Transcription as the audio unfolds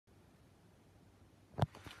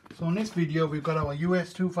So in this video we've got our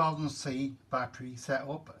US 2000C battery set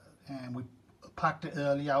up, and we packed it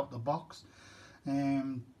early out the box.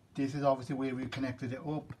 This is obviously where we connected it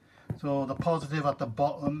up. So the positive at the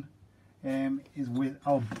bottom is with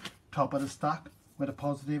our top of the stack, where the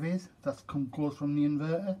positive is. That goes from the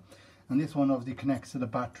inverter, and this one obviously connects to the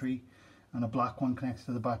battery, and the black one connects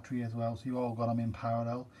to the battery as well. So you all got them in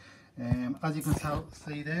parallel. As you can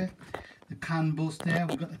see there, the CAN bus there,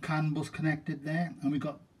 we've got the CAN bus connected there, and we've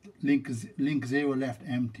got link 0 left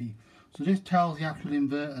empty. So this tells the actual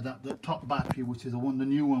inverter that the top battery, which is the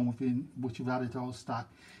new one which we've added to our stack,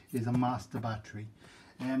 is a master battery.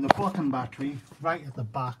 And the bottom battery, right at the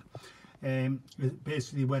back, is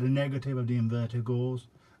basically where the negative of the inverter goes,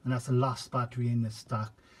 and that's the last battery in the stack.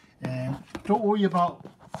 Don't worry about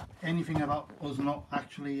anything about us not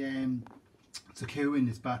actually securing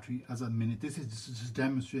this battery as a minute. This is just to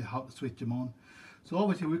demonstrate how to switch them on. So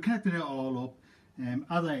obviously we connected it all up,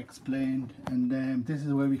 as I explained, and this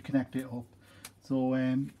is where we connect it up. So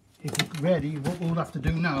if it's ready, what we'll have to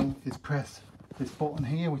do now is press this button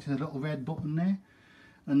here, which is a little red button there,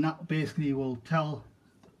 and that basically will tell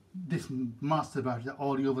this master battery that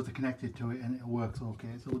all the others are connected to it and it works okay.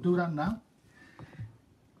 So we'll do that now.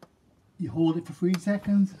 You hold it for 3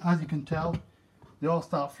 seconds. As you can tell, they all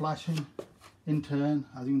start flashing in turn,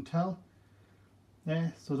 as you can tell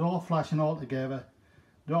there. So they're all flashing all together.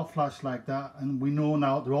 They all flash like that, and we know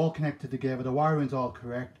now they're all connected together. The wiring's all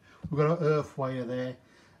correct. We've got an earth wire there,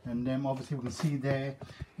 and then obviously we can see there,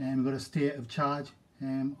 and we've got a state of charge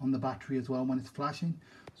on the battery as well when it's flashing.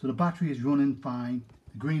 So the battery is running fine.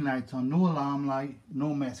 The green light's on, no alarm light,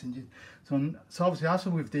 no messages. So obviously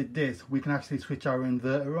after we've did this, we can actually switch our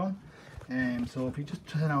inverter on. So if you just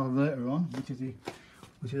turn our inverter on,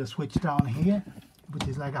 which is a switch down here, which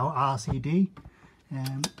is like our RCD,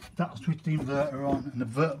 that'll switch the inverter on, and the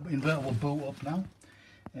inverter will boot up now.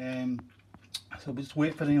 So we'll just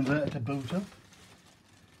wait for the inverter to boot up.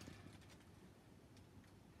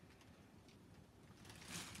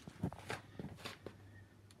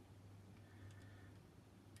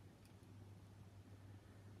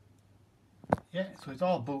 Yeah, so it's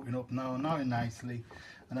all booting up now nicely,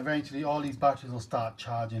 and eventually all these batteries will start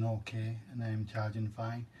charging okay, and then charging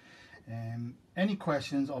fine. Any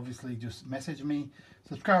questions, obviously just message me,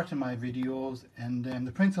 subscribe to my videos, and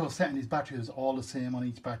the principle of setting these batteries is all the same on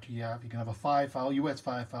each battery you have. You can have a 5000 US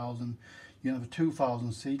 5000, you can have a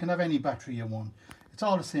 2000C, you can have any battery you want. It's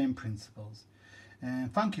all the same principles.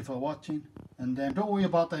 Thank you for watching, and don't worry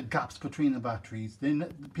about the gaps between the batteries.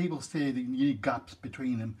 People say that you need gaps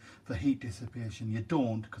between them for heat dissipation. You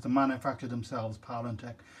don't, because the manufacturer themselves,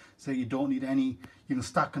 Pylontech, say you don't need any. You can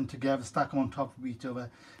stack them together, stack them on top of each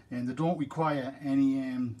other, and they don't require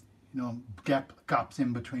any gaps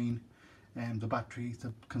in between the batteries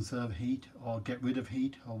to conserve heat or get rid of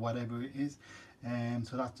heat or whatever it is.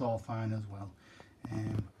 So that's all fine as well.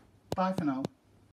 Bye for now.